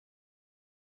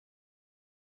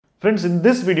Friends, in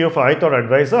this video for ithought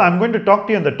Advisor, I am going to talk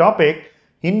to you on the topic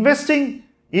investing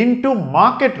into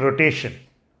market rotation.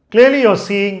 Clearly, you are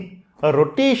seeing a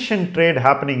rotation trade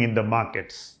happening in the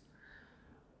markets.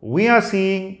 We are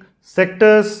seeing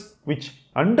sectors which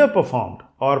underperformed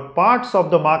or parts of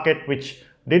the market which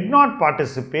did not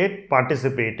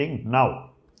participating now.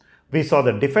 We saw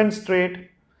the defense trade,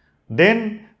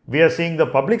 then we are seeing the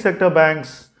public sector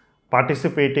banks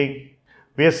participating.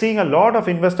 We are seeing a lot of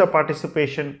investor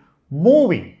participation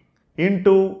moving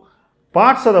into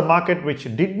parts of the market which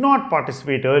did not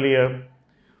participate earlier.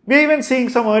 We are even seeing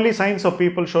some early signs of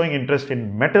people showing interest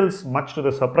in metals, much to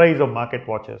the surprise of market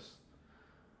watchers.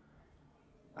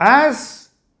 As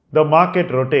the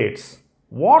market rotates,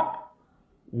 what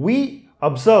we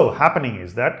observe happening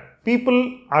is that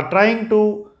people are trying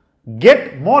to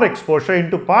get more exposure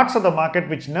into parts of the market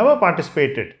which never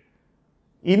participated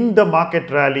in the market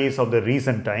rallies of the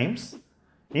recent times,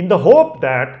 in the hope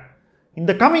that in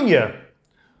the coming year,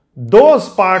 those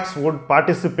parts would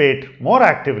participate more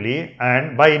actively,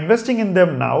 and by investing in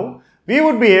them now, we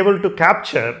would be able to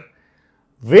capture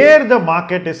where the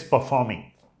market is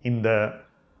performing. In the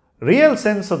real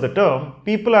sense of the term,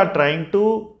 people are trying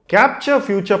to capture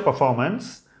future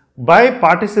performance by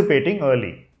participating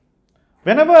early.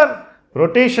 Whenever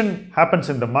rotation happens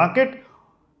in the market,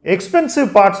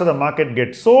 expensive parts of the market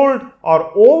get sold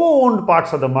or over-owned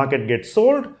parts of the market get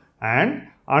sold and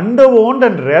under-owned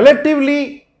and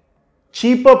relatively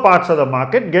cheaper parts of the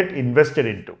market get invested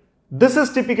into. This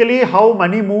is typically how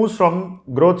money moves from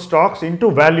growth stocks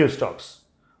into value stocks.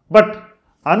 But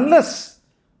unless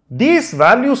these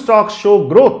value stocks show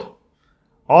growth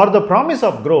or the promise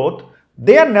of growth,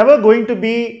 they are never going to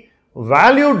be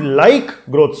valued like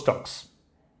growth stocks.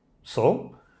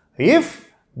 So, if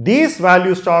these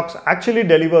value stocks actually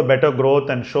deliver better growth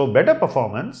and show better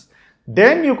performance,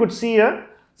 then you could see a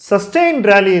sustained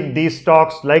rally in these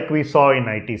stocks like we saw in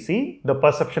ITC. The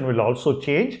perception will also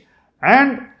change,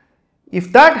 and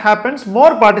if that happens,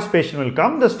 more participation will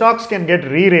come, the stocks can get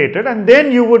re-rated, and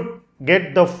then you would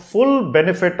get the full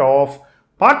benefit of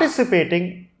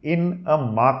participating in a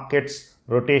market's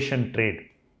rotation trade.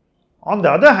 On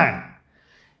the other hand,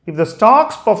 if the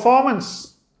stock's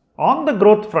performance on the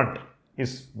growth front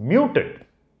is muted,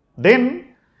 then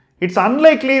it's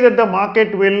unlikely that the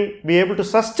market will be able to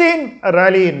sustain a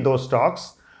rally in those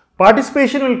stocks.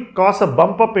 Participation will cause a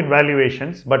bump up in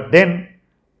valuations, but then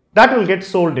that will get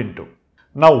sold into.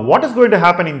 Now, what is going to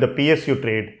happen in the PSU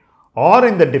trade or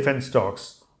in the defense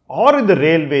stocks or in the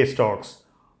railway stocks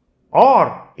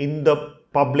or in the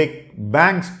public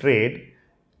banks trade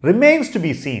remains to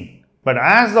be seen. But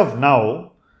as of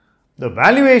now, the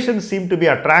valuations seem to be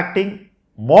attracting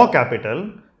more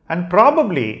capital, and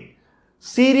probably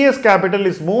serious capital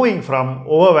is moving from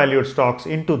overvalued stocks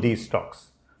into these stocks.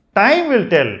 Time will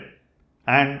tell,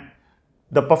 and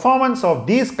the performance of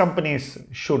these companies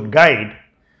should guide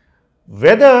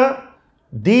whether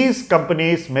these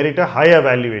companies merit a higher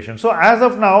valuation. So, as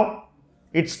of now,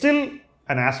 it's still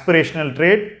an aspirational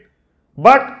trade,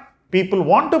 but people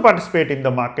want to participate in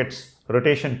the market's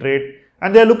rotation trade,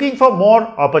 and they are looking for more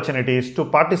opportunities to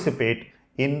participate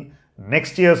in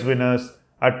next year's winners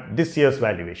at this year's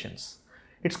valuations.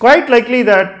 It's quite likely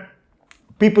that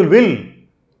people will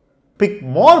pick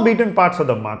more beaten parts of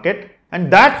the market,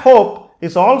 and that hope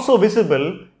is also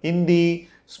visible in the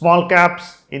small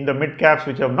caps, in the mid caps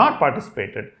which have not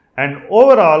participated, and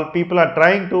overall people are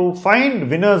trying to find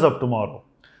winners of tomorrow.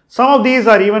 Some of these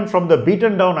are even from the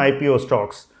beaten down IPO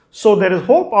stocks. So there is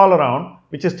hope all around,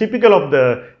 which is typical of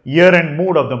the year-end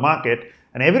mood of the market,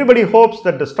 and everybody hopes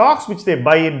that the stocks which they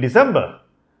buy in December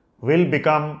will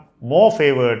become more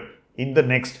favored in the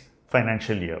next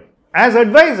financial year. As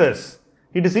advisors,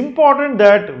 it is important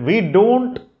that we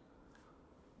don't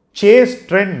chase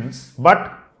trends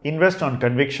but invest on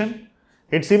conviction.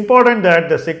 It's important that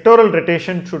the sectoral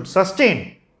rotation should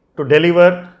sustain to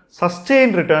deliver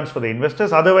sustained returns for the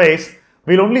investors. Otherwise,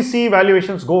 we'll only see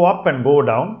valuations go up and go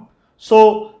down.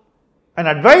 So, an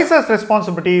advisor's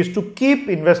responsibility is to keep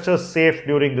investors safe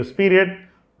during this period,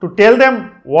 to tell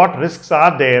them what risks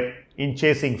are there in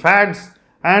chasing fads,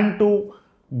 and to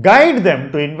guide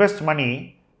them to invest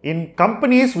money in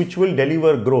companies which will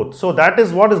deliver growth. So, that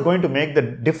is what is going to make the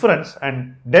difference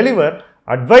and deliver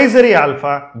advisory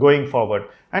alpha going forward.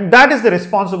 And that is the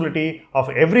responsibility of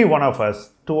every one of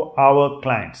us to our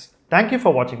clients. Thank you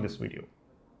for watching this video.